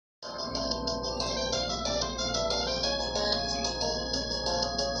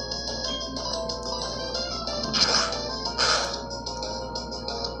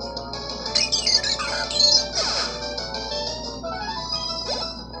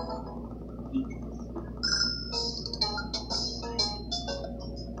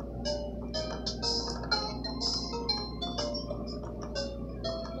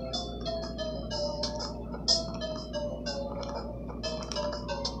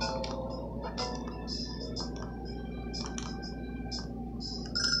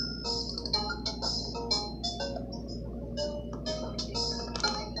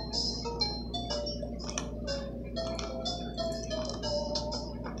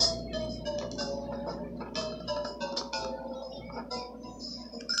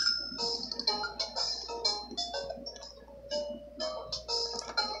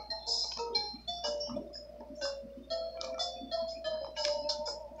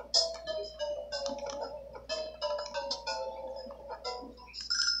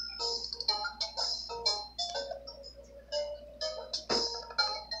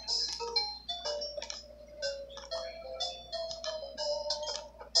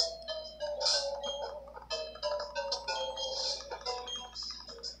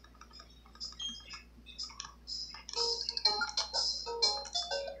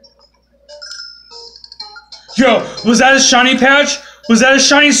Yo, was that a shiny patch? Was that a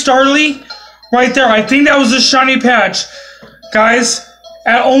shiny Starly? Right there, I think that was a shiny patch. Guys,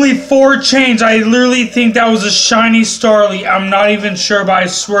 at only 4 chains, I literally think that was a shiny Starly. I'm not even sure, but I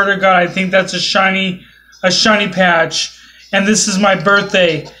swear to God, I think that's a shiny patch. And this is my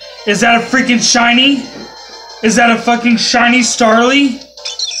birthday. Is that a freaking shiny? Is that a fucking shiny Starly?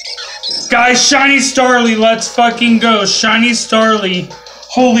 Guys, shiny Starly, let's fucking go. Shiny Starly.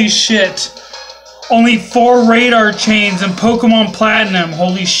 Holy shit. Only 4 radar chains and Pokemon Platinum.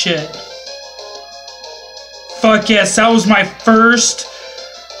 Holy shit. Fuck yes, that was my first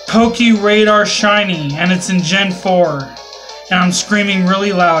PokeRadar shiny. And it's in Gen 4. And I'm screaming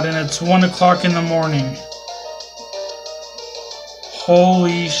really loud and it's 1 o'clock in the morning.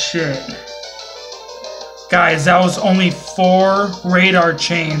 Holy shit. Guys, that was only 4 radar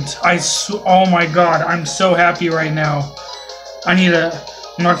chains. Oh my god, I'm so happy right now.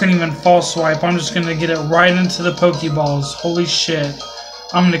 I'm not gonna even false swipe. I'm just gonna get it right into the Pokeballs. Holy shit.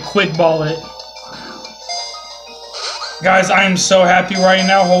 I'm gonna quick ball it. Guys, I am so happy right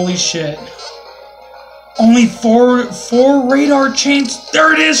now. Holy shit. Only four radar chains.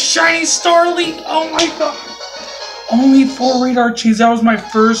 There it is. Shiny Starly. Oh my god. Only 4 radar chains. That was my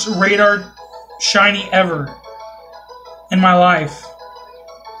first radar shiny ever in my life.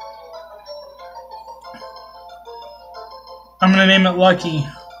 I'm gonna name it Lucky.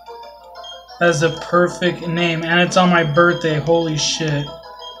 That's a perfect name, and it's on my birthday. Holy shit!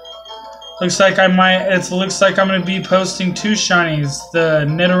 Looks like I'm gonna be posting 2 shinies: the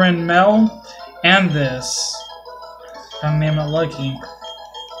Nidoran Mel and this. I'm gonna name it Lucky.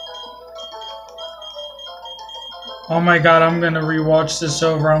 Oh my god! I'm gonna rewatch this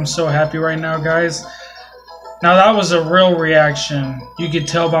over. I'm so happy right now, guys. Now that was a real reaction. You could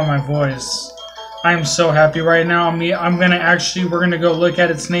tell by my voice. I am so happy right now. We're gonna go look at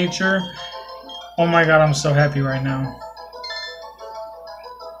its nature. Oh my god, I'm so happy right now.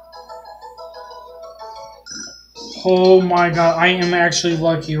 Oh my god, I am actually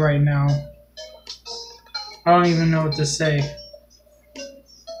lucky right now. I don't even know what to say.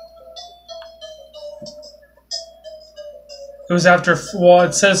 It was after, well,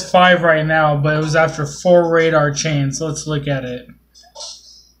 it says 5 right now, but it was after 4 radar chains. Let's look at it.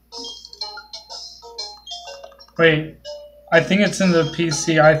 Wait, I think it's in the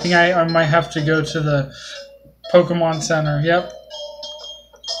PC. I think I might have to go to the Pokemon Center. Yep.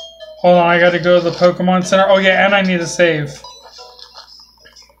 Hold on, I gotta go to the Pokemon Center. Oh yeah, and I need a save.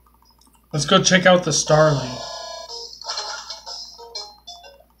 Let's go check out the Starly.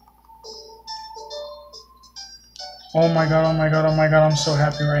 Oh my god, oh my god, oh my god, I'm so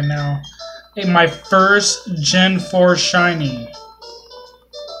happy right now. Hey, my first Gen 4 shiny.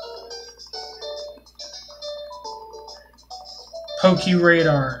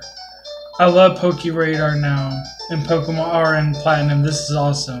 PokeRadar. I love PokeRadar now in Pokemon R and Platinum. This is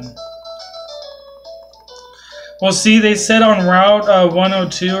awesome. Well, see, they said on Route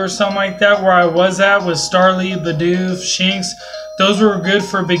 102 or something like that, where I was at with Starly, Bidoof, Shinx, those were good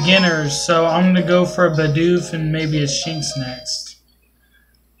for beginners. So I'm gonna go for a Bidoof and maybe a Shinx next.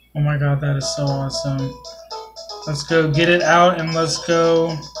 Oh my god, that is so awesome. Let's go get it out and let's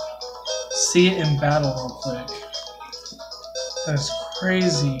go see it in battle real quick. That's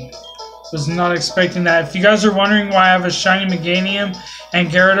crazy. Was not expecting that. If you guys are wondering why I have a shiny Meganium and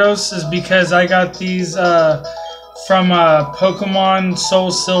Gyarados is because I got these from Pokemon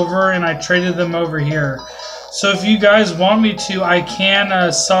Soul Silver, and I traded them over here. So if you guys want me to, I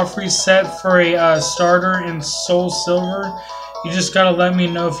can soft reset for a starter in Soul Silver. You just gotta let me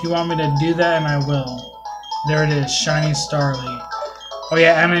know if you want me to do that, and I will. There it is, Shiny Starly. Oh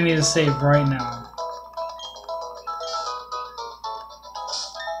yeah, and I need to save right now.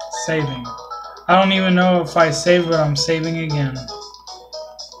 Saving. I don't even know if I save, but I'm saving again.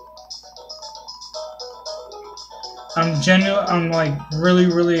 I'm like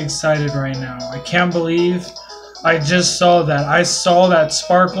really excited right now. I can't believe I just saw that. I saw that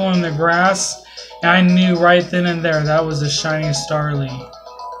sparkle in the grass, and I knew right then and there that was a shiny Starly.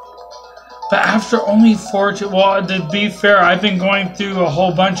 But after only 4, well, to be fair, I've been going through a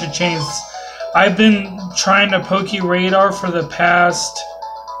whole bunch of chains. I've been trying to PokeRadar for the past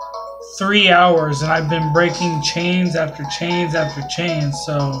 3 hours, and I've been breaking chains after chains after chains.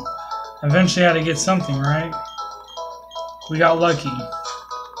 So eventually I had to get something, right? We got lucky.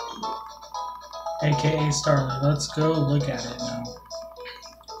 AKA Starly. Let's go look at it now.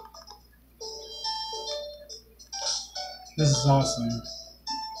 This is awesome.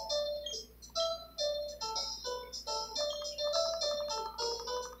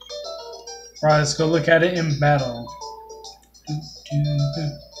 Alright, let's go look at it in battle.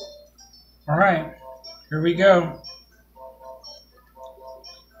 Alright, here we go.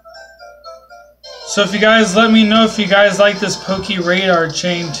 So if you guys let me know if you guys like this PokeRadar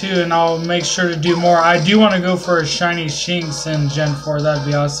chain too, and I'll make sure to do more. I do want to go for a shiny Shinx in Gen 4. That'd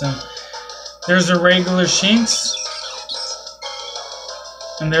be awesome. There's a regular Shinx.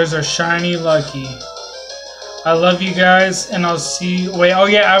 And there's our shiny Lucky. I love you guys, and I'll see you. Wait, oh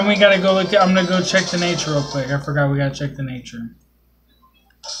yeah, we gotta go look at, I'm gonna go check the nature real quick. I forgot we gotta check the nature.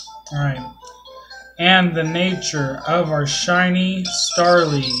 Alright. And the nature of our shiny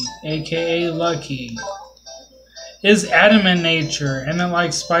Starly, aka Lucky, is adamant nature, and it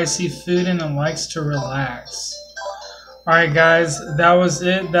likes spicy food, and it likes to relax. Alright guys, that was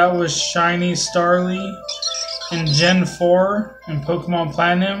it. That was shiny Starly in Gen 4 in Pokemon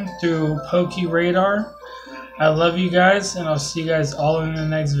Platinum through PokeRadar. I love you guys, and I'll see you guys all in the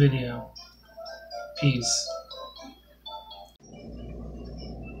next video. Peace.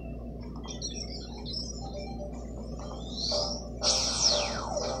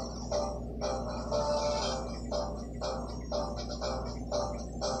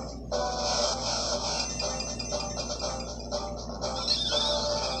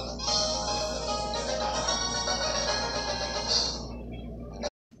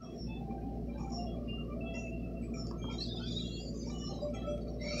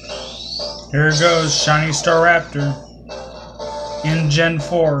 Here it goes, Shiny Staraptor in Gen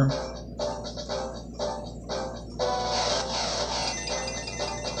 4.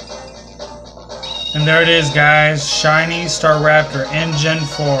 And there it is, guys, Shiny Staraptor in Gen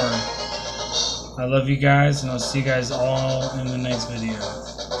 4. I love you guys, and I'll see you guys all in the next video.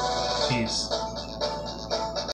 Peace.